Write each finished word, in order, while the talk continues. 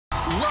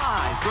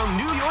from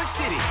New York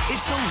City,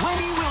 it's the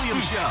Wendy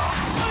Williams Show.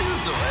 How you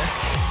doing?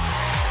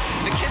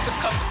 The kids have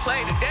come to play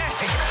today.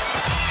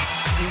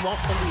 You won't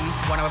believe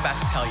what I'm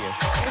about to tell you.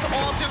 With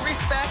all due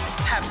respect,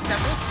 have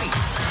several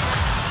seats.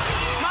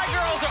 My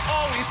girls are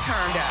always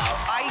turned out.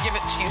 I give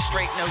it to you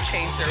straight, no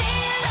chaser.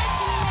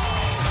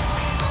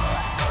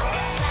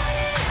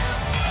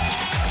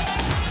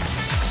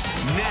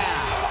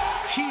 Now,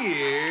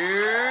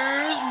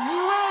 here's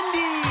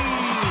Wendy.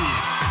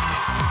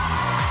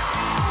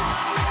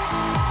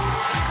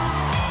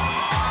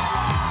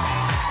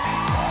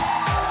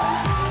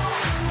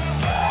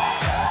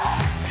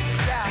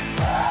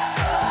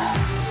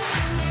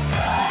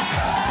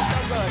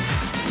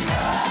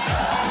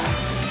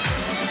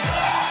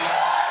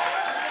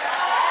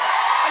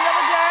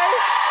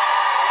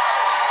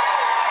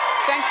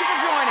 Thank you for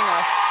joining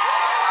us.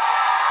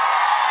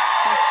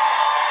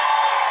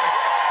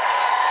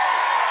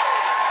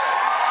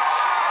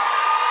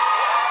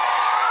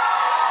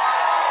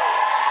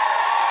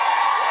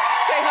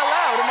 Say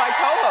hello to my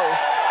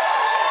co-hosts.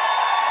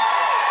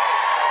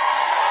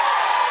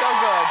 So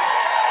good.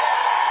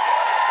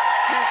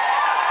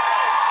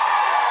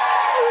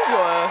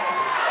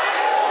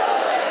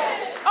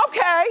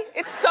 Okay,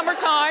 it's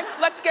summertime.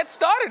 Let's get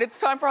started. It's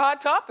time for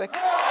Hot Topics.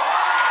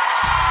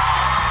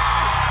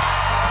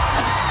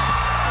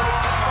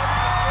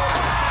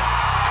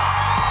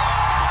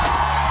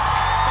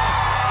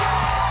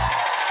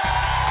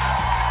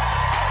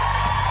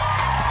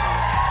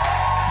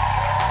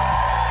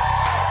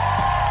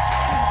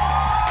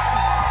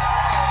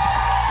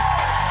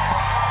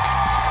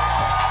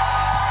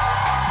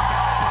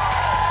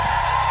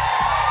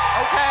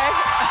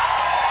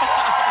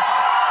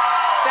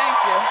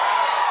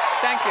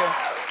 Thank you.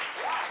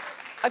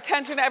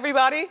 Attention,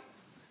 everybody.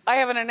 I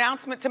have an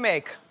announcement to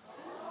make.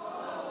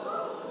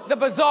 The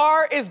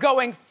bazaar is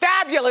going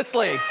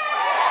fabulously.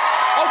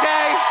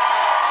 Okay?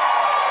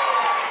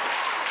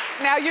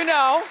 Now, you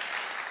know,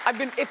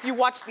 if you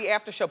watch the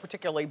after show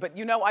particularly, but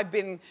you know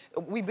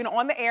we've been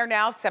on the air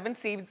now 7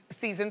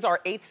 seasons. Our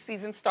 8th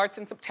season starts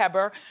in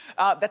September.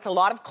 That's a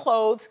lot of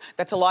clothes.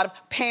 That's a lot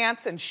of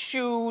pants and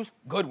shoes.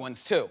 Good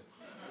ones, too.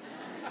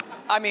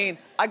 I mean,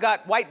 I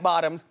got white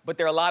bottoms, but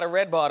there are a lot of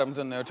red bottoms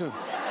in there, too.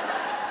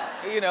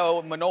 You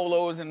know,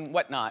 Manolos and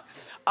whatnot.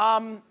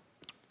 I'm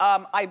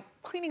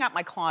cleaning out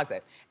my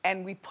closet,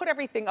 and we put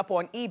everything up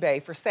on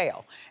eBay for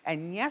sale.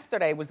 And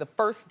yesterday was the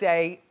first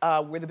day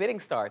where the bidding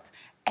starts.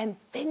 And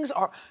things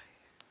are...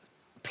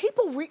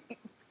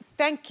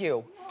 Thank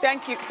you.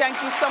 Thank you.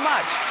 Thank you so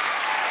much.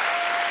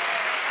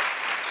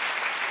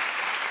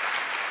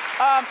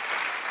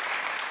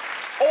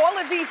 All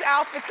of these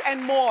outfits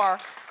and more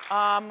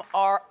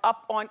are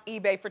up on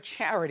eBay for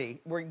charity.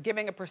 We're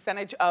giving a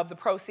percentage of the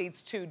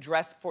proceeds to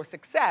Dress for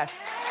Success.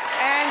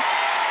 And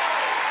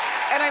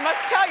I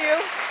must tell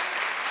you,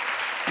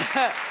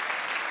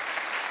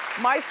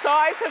 my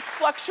size has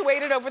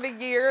fluctuated over the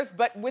years,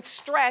 but with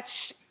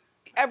stretch,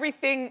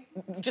 everything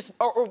just,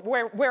 or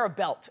wear a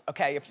belt,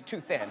 okay, if you're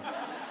too thin,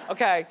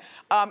 okay?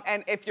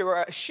 And if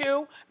you're a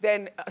shoe,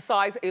 then a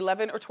size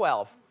 11 or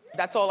 12.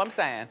 That's all I'm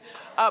saying.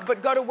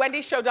 But go to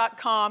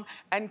wendyshow.com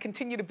and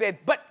continue to bid.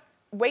 But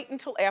wait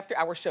until after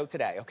our show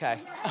today, okay?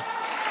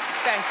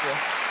 Thank you.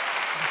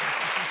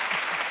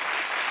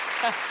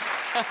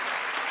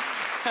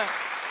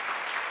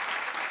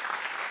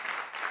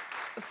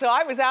 So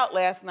I was out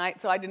last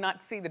night, so I did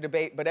not see the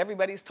debate, but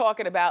everybody's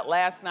talking about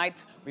last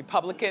night's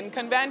Republican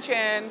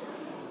convention.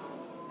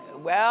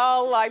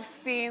 Well, I've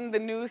seen the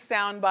news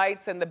sound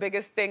bites, and the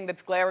biggest thing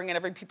that's glaring in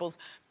every people's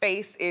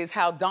face is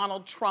how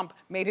Donald Trump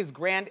made his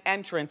grand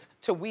entrance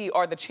to We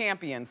Are the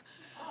Champions.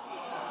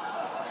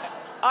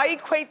 I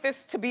equate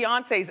this to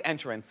Beyonce's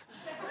entrance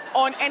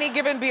on any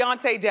given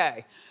Beyonce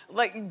day.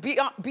 Like,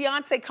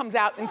 Beyonce comes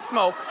out in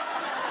smoke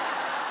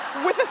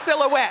with a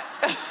silhouette,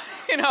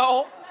 you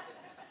know?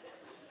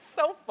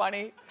 So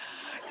funny.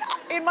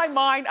 In my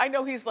mind, I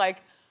know he's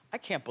like, I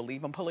can't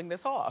believe I'm pulling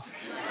this off.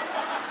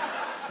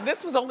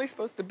 This was only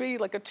supposed to be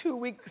like a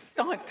 2-week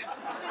stunt.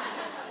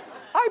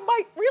 I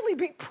might really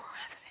be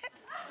president.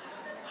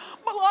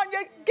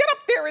 Melania, get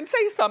up there and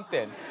say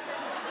something.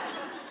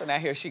 So now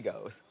here she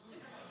goes.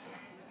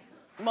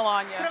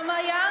 Melania. From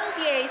a young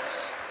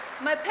age,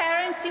 my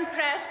parents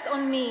impressed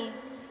on me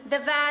the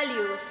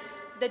values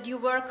that you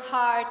work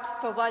hard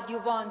for what you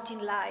want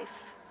in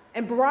life.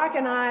 And Barack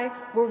and I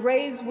were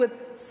raised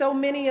with so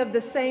many of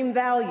the same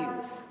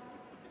values.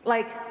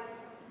 Like,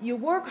 you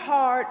work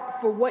hard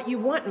for what you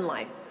want in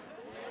life.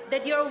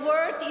 That your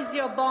word is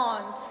your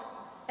bond,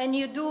 and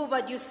you do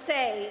what you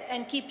say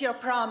and keep your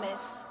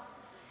promise.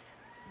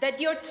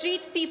 That you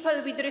treat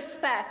people with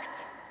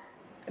respect.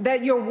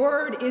 That your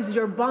word is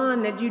your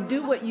bond, that you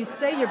do what you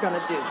say you're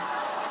gonna do.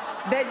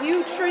 That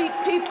you treat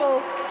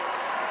people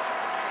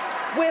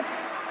with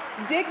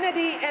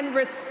dignity and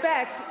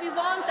respect. We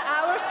want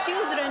our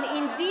children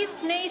in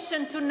this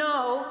nation to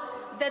know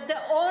that the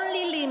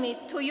only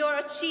limit to your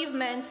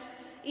achievements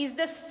is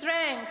the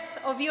strength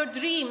of your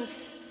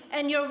dreams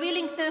and your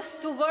willingness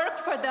to work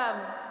for them.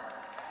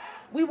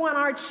 We want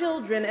our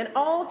children and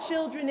all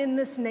children in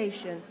this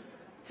nation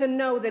to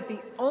know that the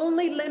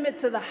only limit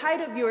to the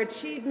height of your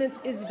achievements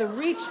is the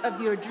reach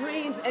of your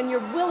dreams and your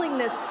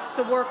willingness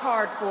to work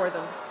hard for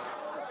them.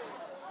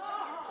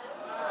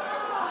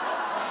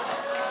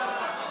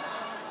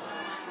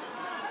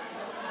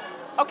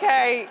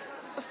 Okay,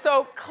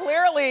 so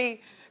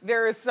clearly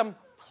there is some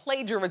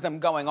plagiarism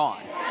going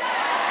on.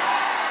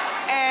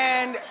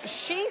 And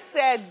she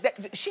said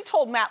that, she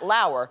told Matt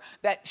Lauer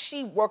that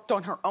she worked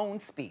on her own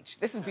speech.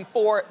 This is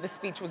before the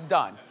speech was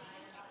done.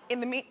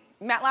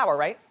 Matt Lauer,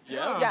 right?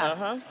 Yeah.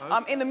 Yes.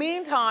 In the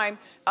meantime,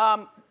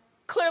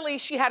 clearly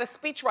she had a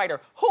speechwriter.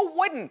 Who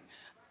wouldn't?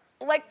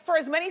 Like, for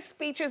as many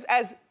speeches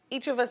as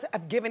each of us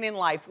have given in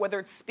life, whether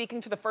it's speaking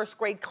to the first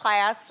grade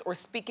class or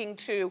speaking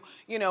to,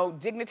 you know,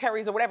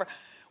 dignitaries or whatever,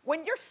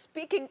 when you're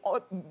speaking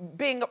or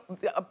being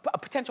a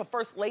potential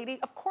first lady,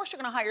 of course you're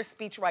gonna hire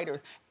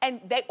speechwriters, and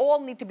they all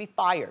need to be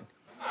fired.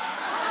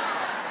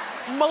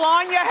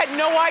 Melania had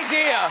no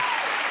idea.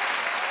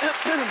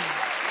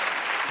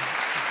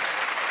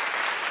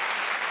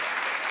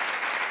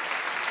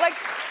 Like,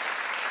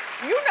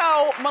 you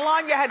know,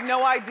 Melania had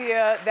no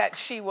idea that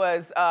she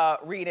was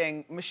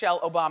reading Michelle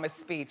Obama's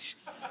speech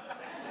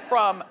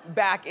from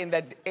back in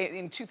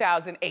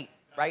 2008,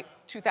 right?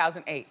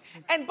 2008.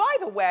 And by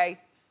the way,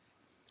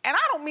 and I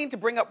don't mean to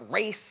bring up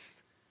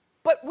race,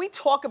 but we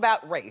talk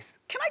about race.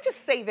 Can I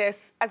just say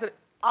this as an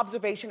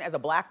observation as a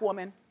black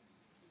woman?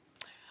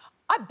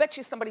 I bet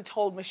you somebody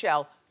told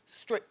Michelle,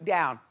 strip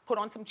down, put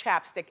on some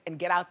chapstick and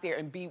get out there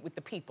and be with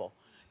the people.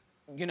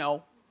 You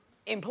know,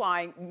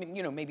 implying,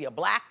 you know, maybe a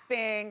black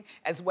thing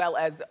as well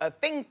as a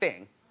thing.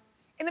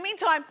 In the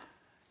meantime,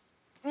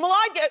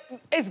 Melania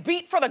is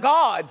beat for the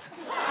gods,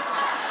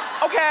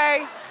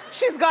 okay?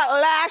 She's got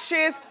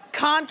lashes,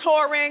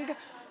 contouring,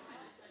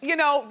 you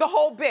know, the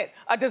whole bit.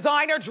 A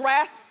designer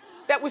dress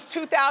that was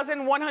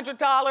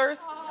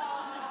 $2,100.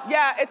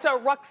 Yeah, it's a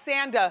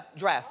Roxanda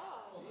dress.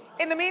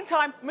 In the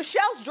meantime,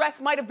 Michelle's dress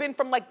might have been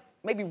from like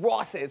maybe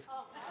Ross's.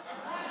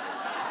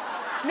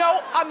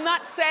 No, I'm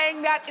not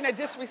saying that in a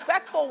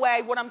disrespectful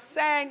way. What I'm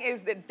saying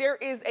is that there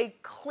is a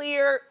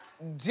clear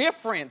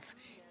difference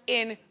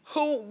in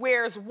who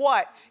wears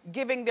what,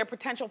 giving their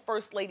potential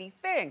first lady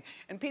thing.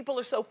 And people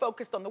are so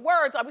focused on the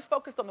words. I was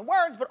focused on the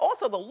words, but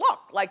also the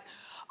look. Like,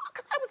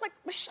 because I was like,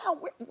 Michelle,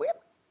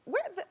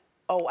 where the,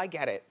 oh, I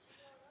get it.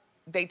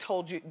 They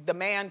told you, the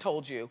man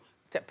told you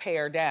to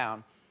pare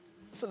down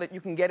so that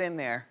you can get in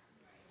there.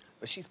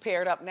 But she's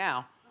paired up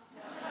now.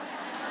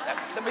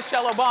 The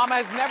Michelle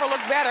Obama has never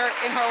looked better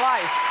in her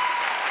life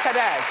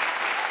today.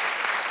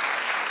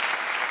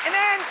 And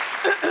then,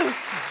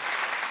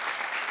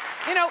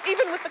 you know,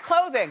 even with the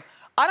clothing,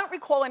 I don't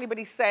recall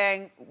anybody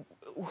saying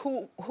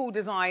who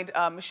designed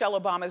Michelle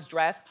Obama's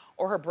dress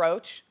or her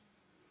brooch.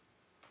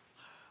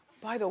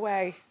 By the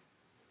way,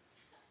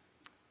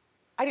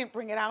 I didn't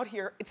bring it out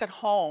here. It's at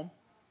home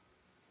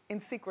in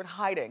secret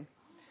hiding.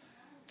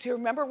 Do you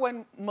remember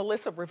when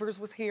Melissa Rivers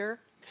was here?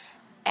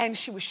 And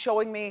she was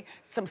showing me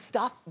some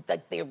stuff,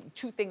 like there were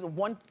two things,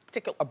 one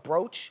particular, a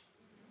brooch.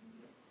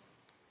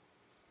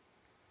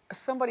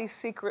 Somebody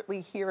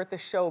secretly here at the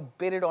show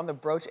bidded on the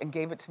brooch and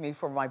gave it to me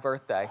for my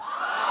birthday.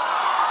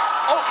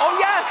 Oh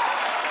yes,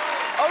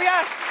 oh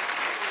yes.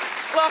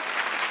 Look.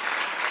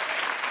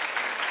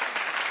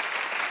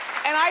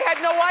 And I had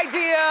no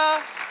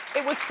idea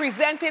it was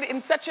presented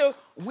in such a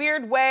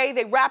weird way.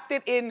 They wrapped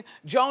it in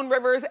Joan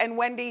Rivers and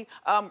Wendy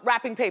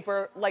wrapping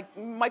paper. Like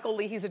Michael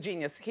Lee, he's a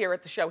genius here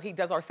at the show. He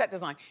does our set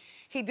design.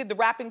 He did the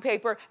wrapping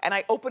paper and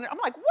I opened it. I'm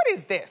like, what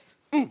is this?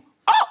 Oh!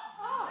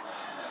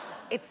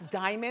 It's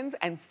diamonds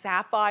and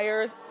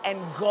sapphires and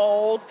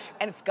gold.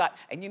 And it's got,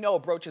 and you know a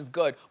brooch is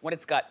good when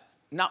it's got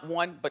not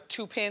one, but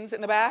two pins in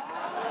the back.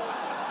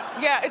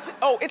 Yeah,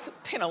 it's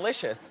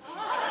pinalicious.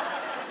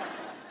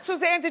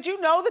 Suzanne, did you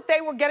know that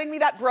they were getting me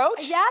that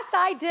brooch? Yes,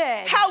 I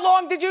did. How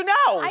long did you know?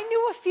 I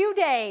knew a few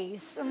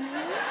days.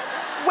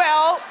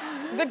 Well,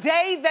 the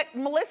day that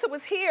Melissa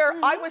was here,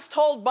 I was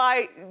told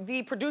by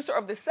the producer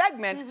of the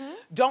segment,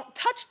 don't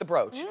touch the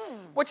brooch,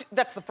 which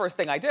that's the first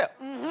thing I do.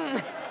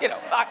 You know,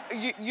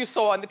 you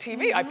saw on the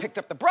TV, I picked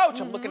up the brooch,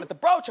 I'm looking at the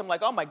brooch, I'm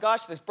like, oh my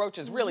gosh, this brooch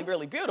is really,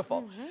 really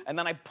beautiful. And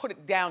then I put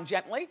it down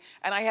gently,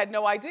 and I had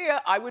no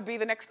idea I would be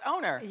the next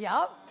owner.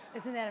 Yep.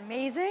 Isn't that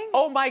amazing?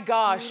 Oh my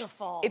gosh.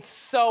 Beautiful. It's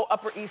so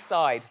Upper East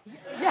Side.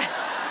 Yeah.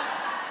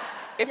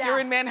 If you're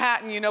in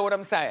Manhattan, you know what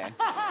I'm saying.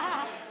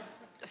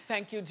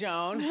 Thank you,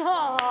 Joan.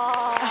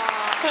 But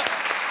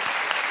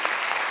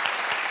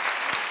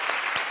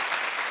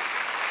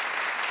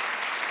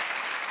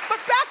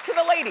back to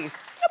the ladies.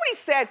 Nobody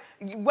said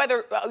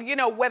whether,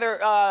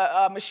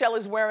 Michelle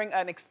is wearing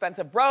an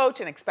expensive brooch,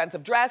 an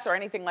expensive dress, or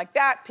anything like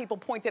that. People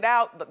pointed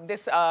out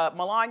this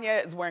Melania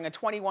is wearing a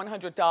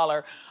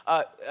 $2,100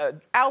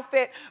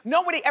 outfit.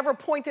 Nobody ever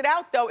pointed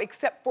out, though,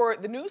 except for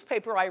the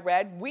newspaper I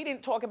read. We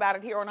didn't talk about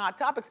it here on Hot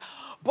Topics,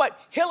 but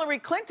Hillary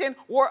Clinton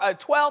wore a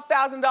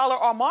 $12,000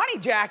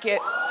 Armani jacket.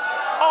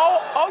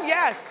 Oh,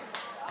 yes.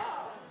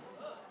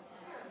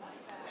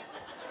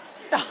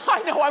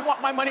 I know, I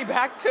want my money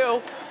back,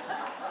 too.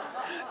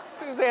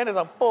 Suzanne is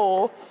a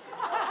fool.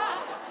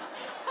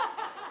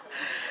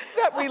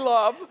 that we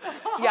love.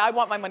 Yeah, I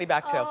want my money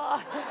back too.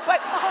 But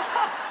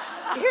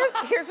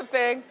here's the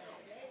thing.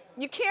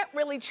 You can't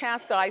really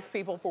chastise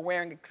people for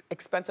wearing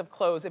expensive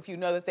clothes if you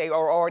know that they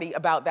are already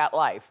about that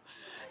life.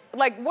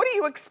 Like, what do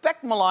you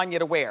expect Melania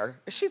to wear?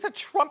 She's a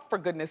Trump, for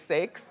goodness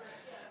sakes.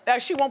 Now,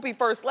 she won't be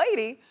first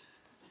lady.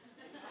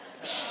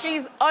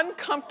 She's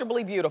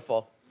uncomfortably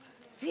beautiful.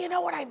 Do you know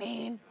what I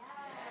mean?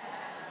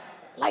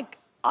 Like,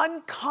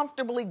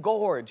 uncomfortably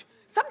gorge.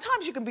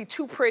 Sometimes you can be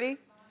too pretty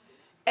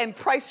and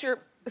price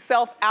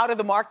yourself out of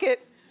the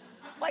market.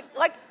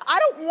 Like I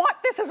don't want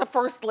this as a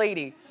first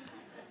lady.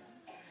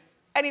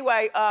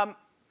 Anyway,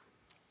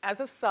 as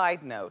a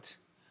side note,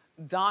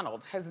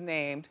 Donald has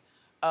named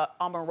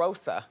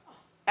Omarosa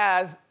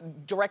as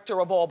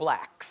director of All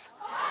Blacks.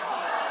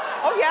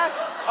 Oh yes,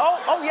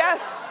 oh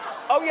yes,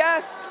 oh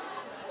yes.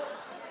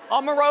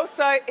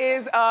 Omarosa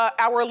is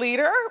our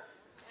leader.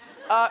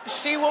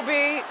 She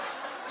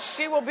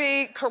will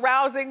be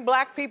carousing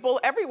black people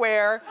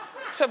everywhere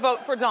to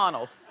vote for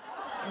Donald.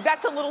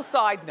 That's a little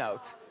side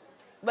note.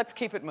 Let's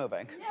keep it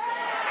moving.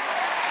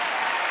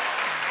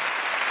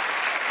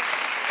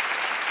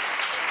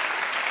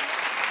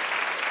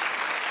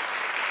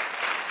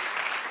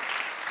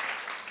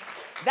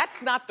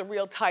 That's not the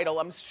real title.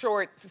 I'm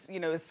sure it's, you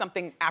know, is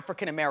something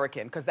African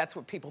American, because that's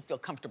what people feel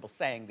comfortable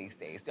saying these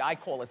days. I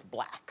call us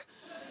black.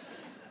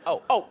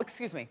 Oh,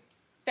 excuse me.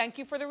 Thank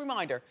you for the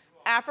reminder.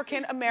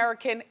 African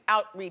American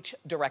Outreach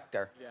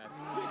Director. Yes.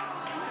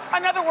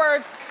 In other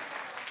words,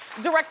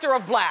 Director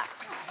of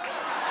Blacks.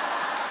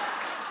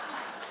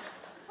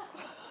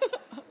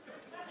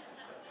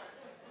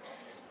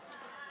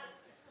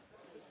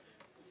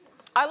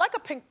 I like a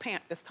pink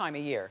pant this time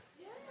of year.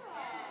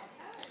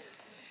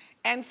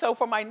 And so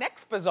for my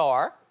next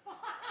bazaar,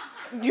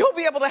 you'll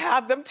be able to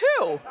have them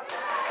too.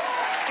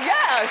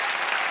 Yes.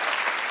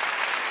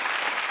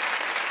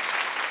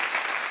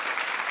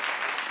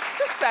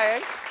 Just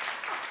saying.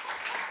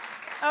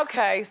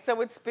 Okay,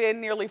 so it's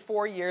been nearly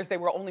 4 years. They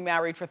were only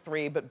married for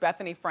 3, but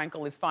Bethany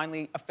Frankel is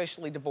finally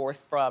officially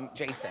divorced from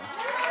Jason.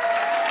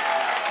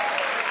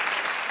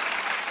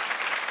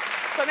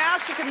 So now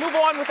she can move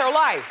on with her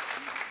life.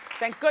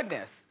 Thank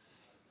goodness.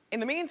 In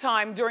the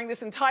meantime, during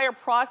this entire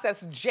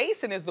process,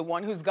 Jason is the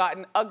one who's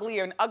gotten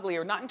uglier and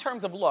uglier, not in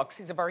terms of looks,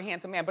 he's a very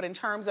handsome man, but in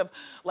terms of,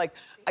 like,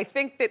 I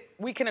think that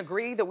we can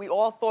agree that we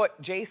all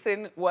thought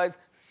Jason was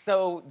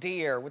so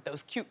dear with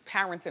those cute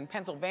parents in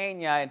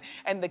Pennsylvania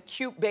and the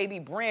cute baby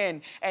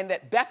Bryn, and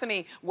that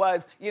Bethany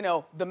was, you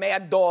know, the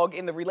mad dog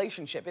in the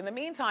relationship. In the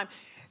meantime,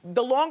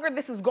 the longer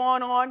this has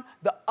gone on,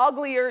 the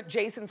uglier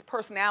Jason's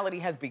personality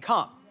has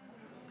become.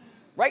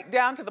 Right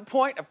down to the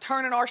point of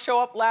turning our show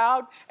up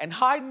loud and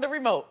hiding the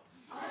remote.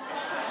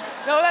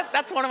 No,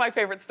 that's one of my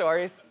favorite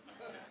stories.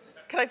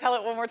 Can I tell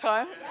it one more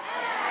time?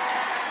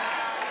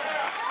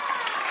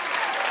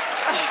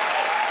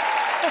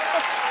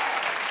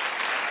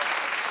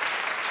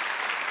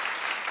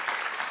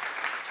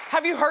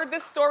 Have you heard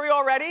this story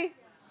already?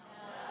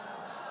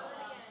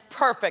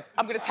 Perfect.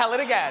 I'm gonna tell it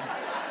again.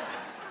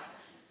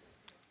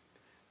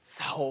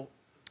 So,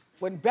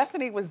 when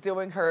Bethany was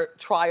doing her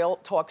trial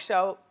talk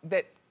show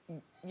that,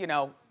 you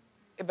know,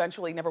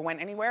 eventually never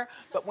went anywhere,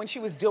 but when she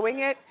was doing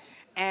it,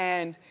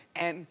 and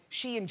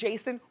she and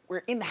Jason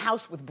were in the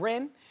house with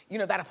Bryn, you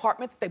know, that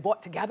apartment that they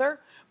bought together,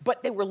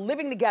 but they were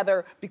living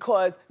together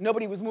because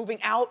nobody was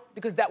moving out,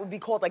 because that would be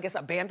called, I guess,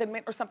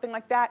 abandonment or something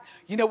like that.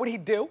 You know what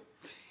he'd do?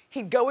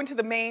 He'd go into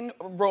the main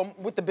room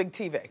with the big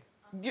TV.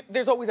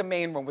 There's always a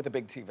main room with a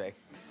big TV.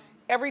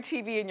 Every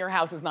TV in your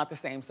house is not the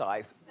same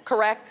size,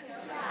 correct?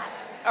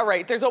 All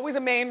right, there's always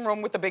a main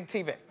room with a big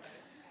TV.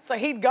 So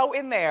he'd go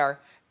in there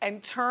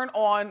and turn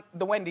on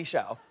the Wendy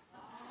show.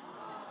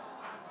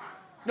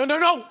 No.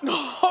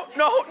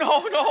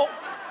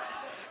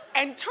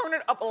 And turn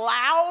it up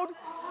loud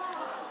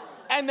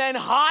and then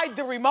hide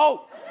the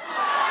remote.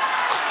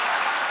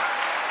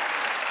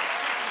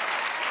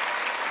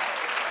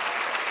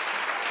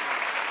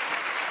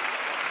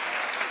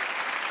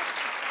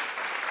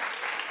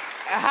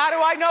 How do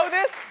I know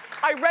this?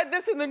 I read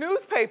this in the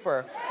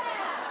newspaper.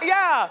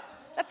 Yeah,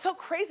 that's so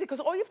crazy, because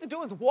all you have to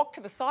do is walk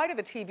to the side of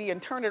the TV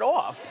and turn it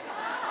off.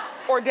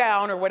 Or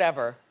down, or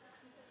whatever.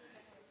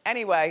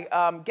 Anyway,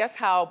 guess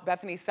how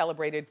Bethany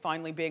celebrated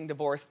finally being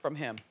divorced from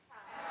him?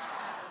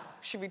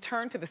 She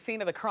returned to the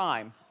scene of the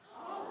crime.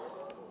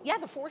 Yeah,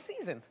 the Four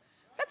Seasons.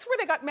 That's where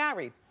they got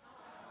married.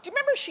 Do you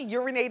remember she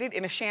urinated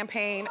in a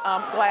champagne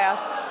glass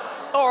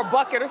or a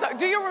bucket or something?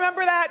 Do you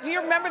remember that? Do you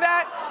remember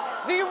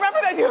that? Do you remember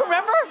that? Do you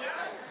remember?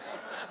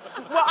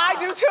 Well, I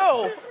do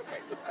too.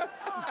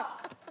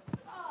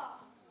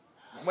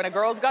 When a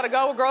girl's gotta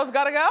go, a girl's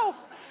gotta go.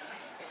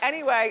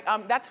 Anyway,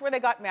 that's where they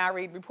got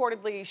married.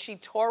 Reportedly, she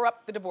tore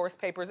up the divorce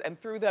papers and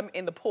threw them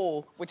in the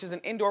pool, which is an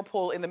indoor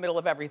pool in the middle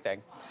of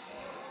everything.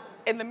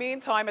 In the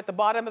meantime, at the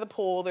bottom of the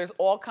pool, there's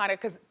all kind of,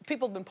 because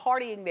people have been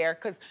partying there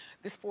because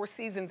this Four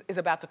Seasons is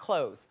about to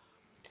close.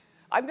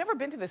 I've never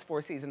been to this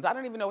Four Seasons. I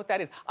don't even know what that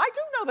is. I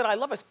do know that I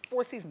love a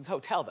Four Seasons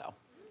hotel, though.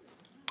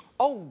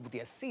 Oh,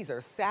 the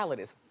Caesar salad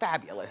is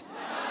fabulous.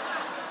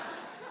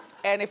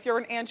 And if you're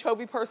an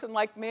anchovy person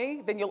like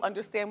me, then you'll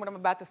understand what I'm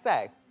about to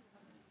say.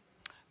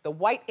 The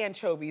white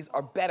anchovies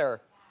are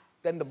better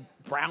than the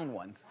brown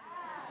ones.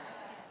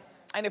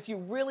 And if you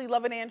really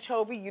love an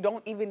anchovy, you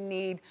don't even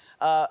need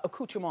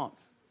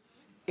accoutrements.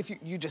 If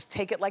you just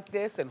take it like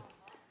this and...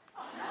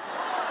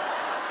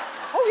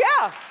 Oh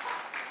yeah,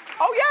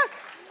 oh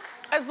yes.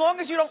 As long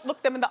as you don't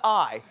look them in the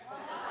eye.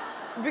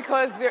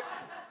 Because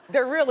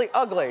they're really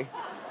ugly.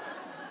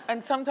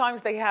 And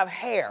sometimes they have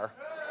hair.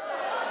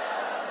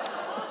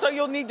 So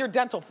you'll need your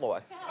dental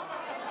floss.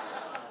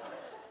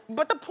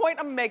 But the point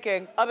I'm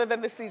making, other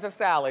than the Caesar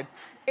salad,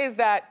 is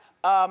that,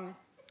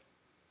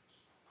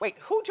 wait,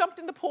 who jumped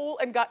in the pool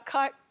and got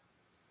cut?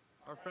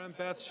 Our friend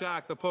Beth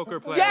Shack, the poker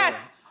player. Yes!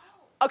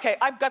 Okay,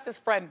 I've got this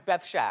friend,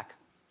 Beth Shack,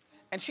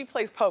 and she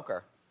plays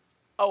poker.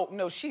 Oh,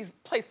 no,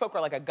 plays poker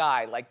like a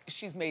guy, like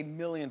she's made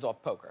millions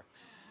off poker.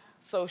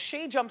 So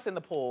she jumps in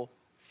the pool,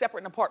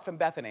 separate and apart from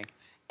Bethany,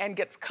 and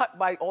gets cut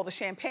by all the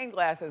champagne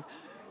glasses.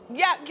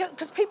 Yeah,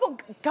 because people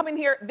come in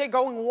here, they're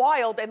going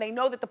wild, and they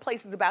know that the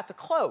place is about to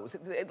close.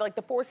 Like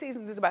the Four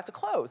Seasons is about to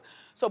close.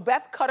 So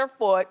Beth cut her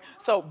foot,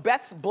 so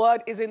Beth's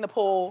blood is in the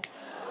pool,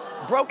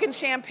 broken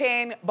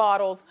champagne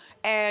bottles,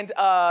 and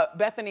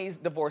Bethany's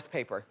divorce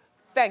paper.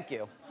 Thank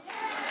you.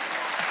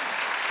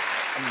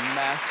 A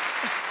mess.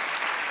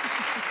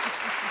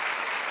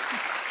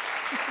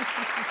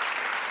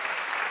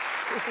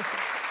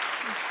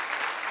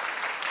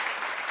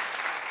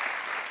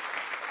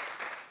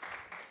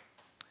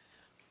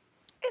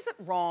 Is it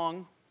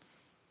wrong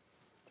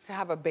to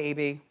have a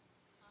baby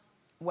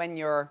when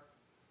you're,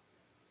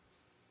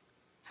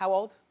 how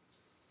old?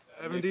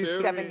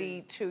 72.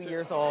 72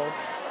 years old.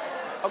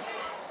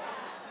 Oops.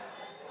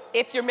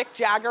 If you're Mick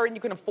Jagger and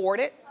you can afford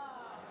it.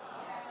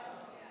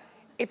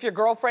 If your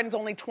girlfriend's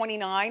only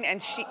 29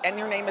 and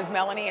your name is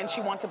Melanie and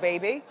she wants a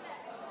baby.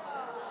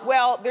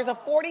 Well, there's a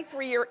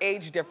 43-year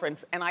age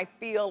difference, and I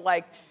feel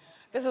like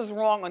this is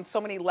wrong on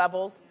so many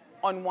levels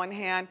on one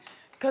hand,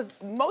 because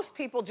most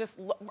people just,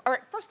 all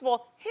right, first of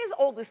all, his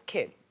oldest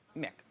kid,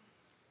 Mick,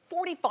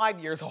 45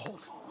 years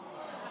old.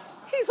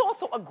 He's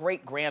also a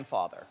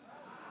great-grandfather.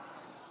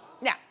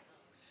 Now,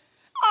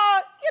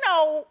 you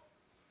know,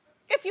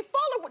 if you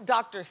follow what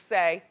doctors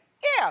say,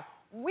 yeah,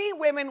 we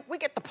women, we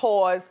get the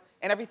pause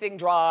and everything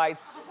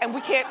dries and we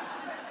can't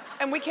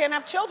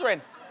have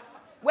children.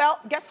 Well,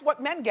 guess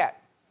what men get?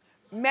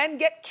 Men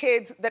get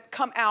kids that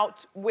come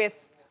out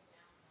with,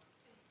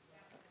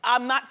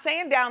 I'm not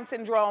saying Down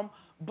syndrome,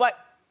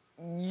 but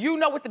you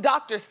know what the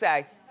doctors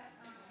say.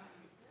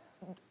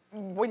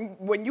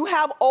 When you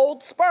have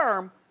old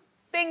sperm,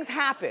 things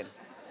happen.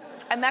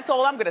 And that's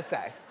all I'm gonna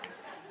say.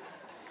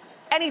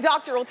 Any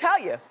doctor will tell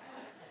you.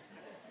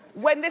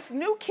 When this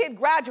new kid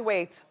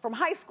graduates from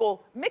high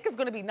school, Mick is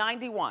gonna be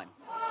 91.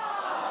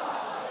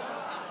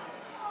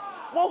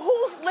 Well,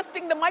 who's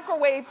lifting the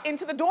microwave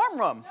into the dorm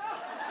room?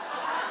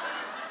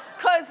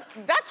 Because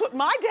that's what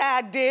my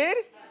dad did.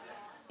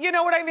 You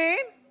know what I mean?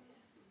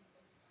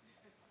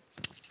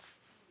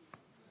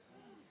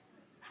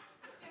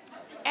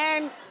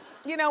 And,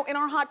 you know, in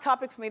our Hot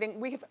Topics meeting,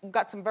 we've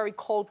got some very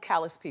cold,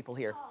 callous people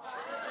here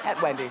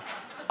at Wendy.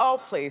 Oh,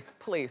 please,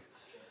 please.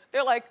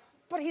 They're like,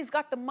 but he's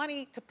got the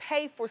money to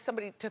pay for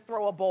somebody to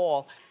throw a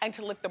ball and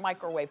to lift the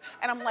microwave.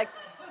 And I'm like,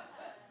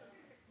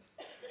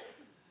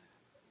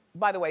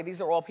 by the way,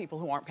 these are all people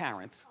who aren't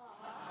parents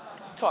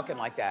talking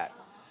like that.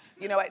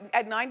 You know,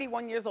 at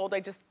 91 years old, I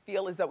just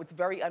feel as though it's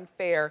very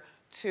unfair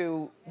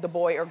to the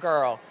boy or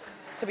girl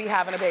to be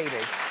having a baby.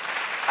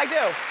 I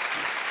do.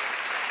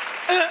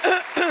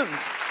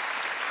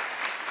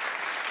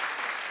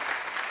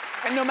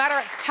 And no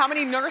matter how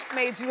many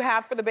nursemaids you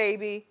have for the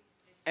baby,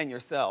 and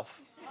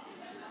yourself,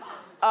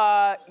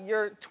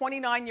 your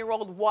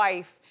 29-year-old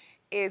wife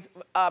is,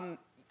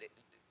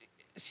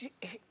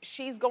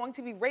 she's going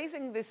to be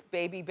raising this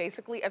baby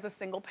basically as a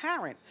single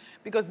parent,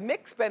 because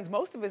Mick spends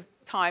most of his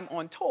time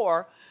on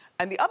tour,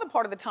 and the other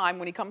part of the time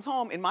when he comes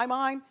home, in my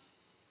mind,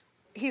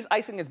 he's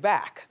icing his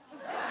back.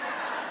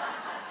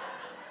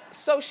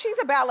 So she's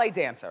a ballet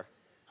dancer.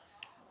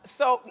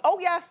 So, oh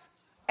yes,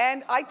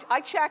 and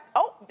I checked,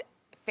 oh,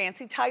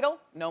 fancy title,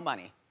 no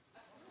money.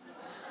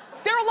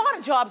 There are a lot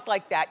of jobs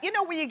like that. You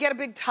know, where you get a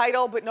big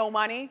title but no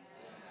money?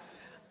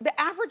 The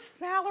average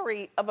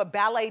salary of a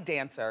ballet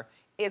dancer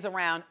is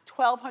around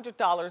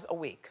 $1,200 a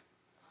week.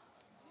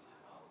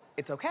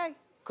 It's okay,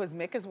 because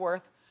Mick is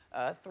worth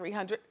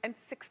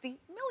 $360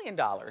 million.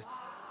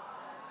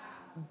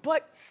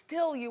 But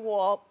still, you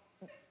all,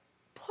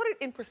 put it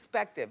in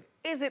perspective.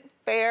 Is it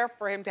fair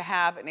for him to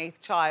have an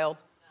 8th child?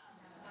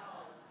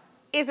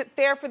 Is it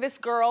fair for this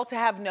girl to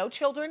have no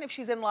children if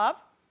she's in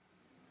love?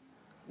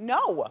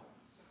 No.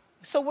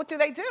 So what do?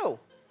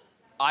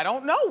 I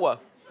don't know.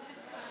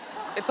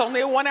 It's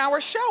only a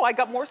 1-hour show. I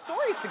got more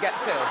stories to get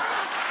to.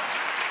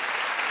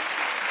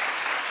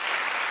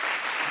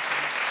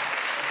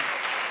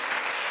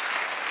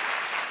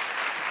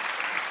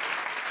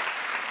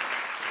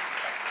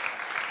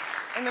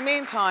 In the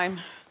meantime,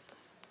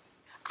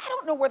 I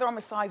don't know whether I'm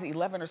a size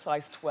 11 or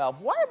size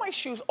 12. Why are my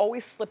shoes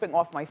always slipping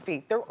off my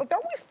feet? They're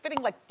always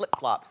fitting like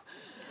flip-flops.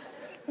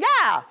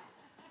 Yeah.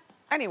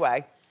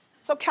 Anyway,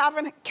 so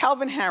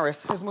Calvin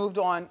Harris has moved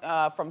on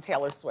from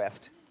Taylor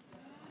Swift.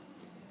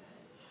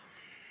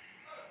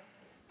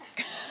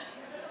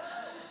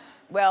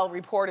 Well,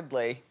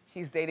 reportedly,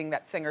 he's dating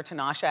that singer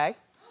Tinashe.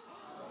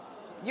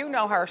 You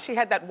know her. She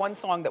had that one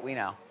song that we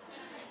know.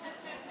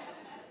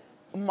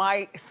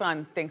 My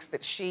son thinks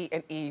that she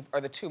and Eve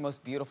are the two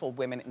most beautiful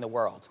women in the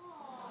world.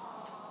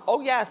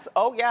 Oh, yes.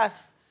 Oh,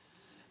 yes.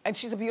 And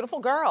she's a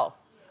beautiful girl.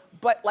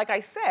 But like I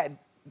said,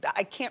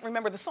 I can't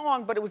remember the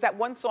song, but it was that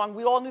one song.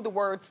 We all knew the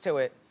words to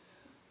it.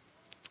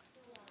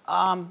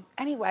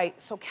 Anyway,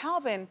 so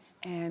Calvin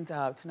and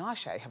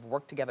Tinashe have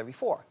worked together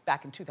before,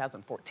 back in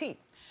 2014.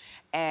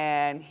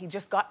 And he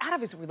just got out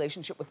of his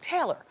relationship with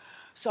Taylor.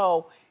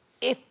 So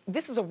if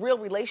this is a real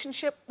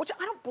relationship, which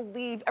I don't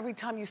believe every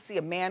time you see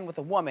a man with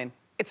a woman,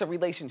 it's a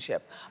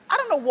relationship. I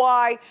don't know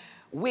why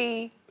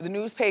we, the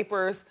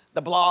newspapers,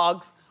 the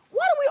blogs,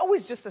 why do we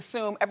always just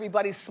assume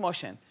everybody's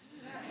smushing?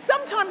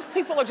 Sometimes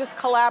people are just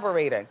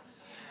collaborating.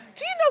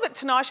 Do you know that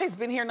Tinashe's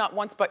been here not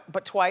once,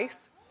 but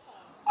twice?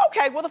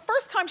 Okay, well, the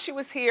first time she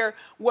was here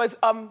was,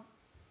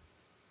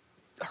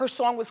 her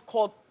song was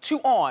called Two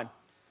On.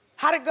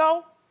 How'd it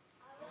go?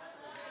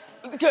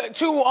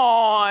 Two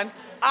On.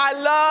 I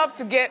love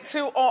to get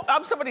two on.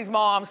 I'm somebody's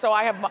mom, so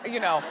I have, you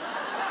know,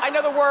 I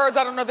know the words,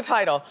 I don't know the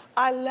title.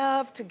 I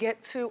love to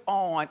get two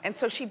on. And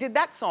so she did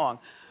that song.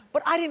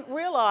 But I didn't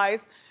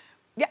realize,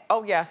 yeah,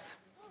 oh yes,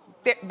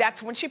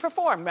 that's when she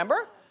performed,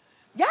 remember?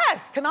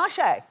 Yes,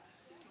 Tinashe.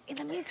 In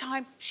the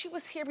meantime, she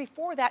was here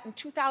before that in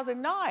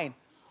 2009.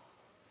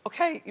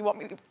 Okay, you want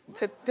me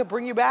to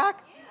bring you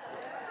back?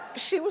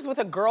 She was with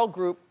a girl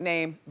group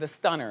named The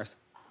Stunners.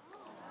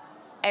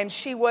 And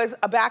she was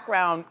a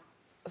background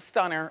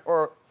stunner,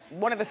 or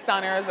one of the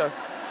stunners, or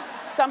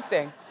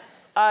something.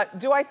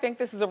 Do I think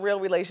this is a real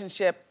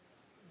relationship?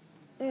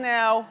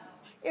 No.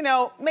 You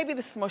know, maybe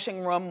the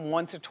smushing room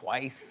once or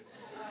twice.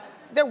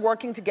 They're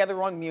working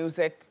together on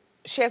music.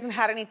 She hasn't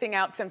had anything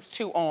out since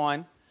Two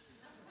On.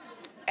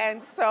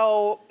 And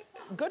so,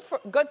 good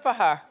for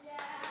her.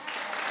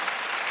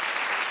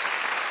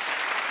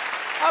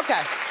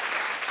 Okay.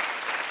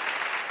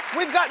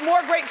 We've got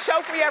more great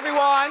show for you,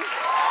 everyone.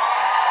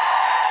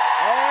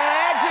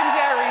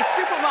 Legendary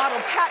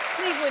supermodel Pat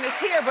Cleveland is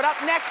here, but up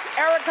next,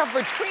 Erica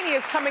Vertrini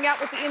is coming out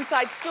with the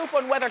inside scoop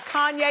on whether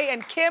Kanye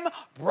and Kim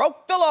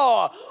broke the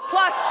law.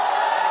 Plus,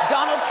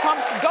 Donald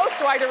Trump's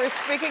ghostwriter is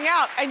speaking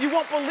out, and you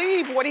won't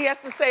believe what he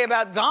has to say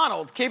about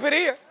Donald. Keep it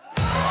here.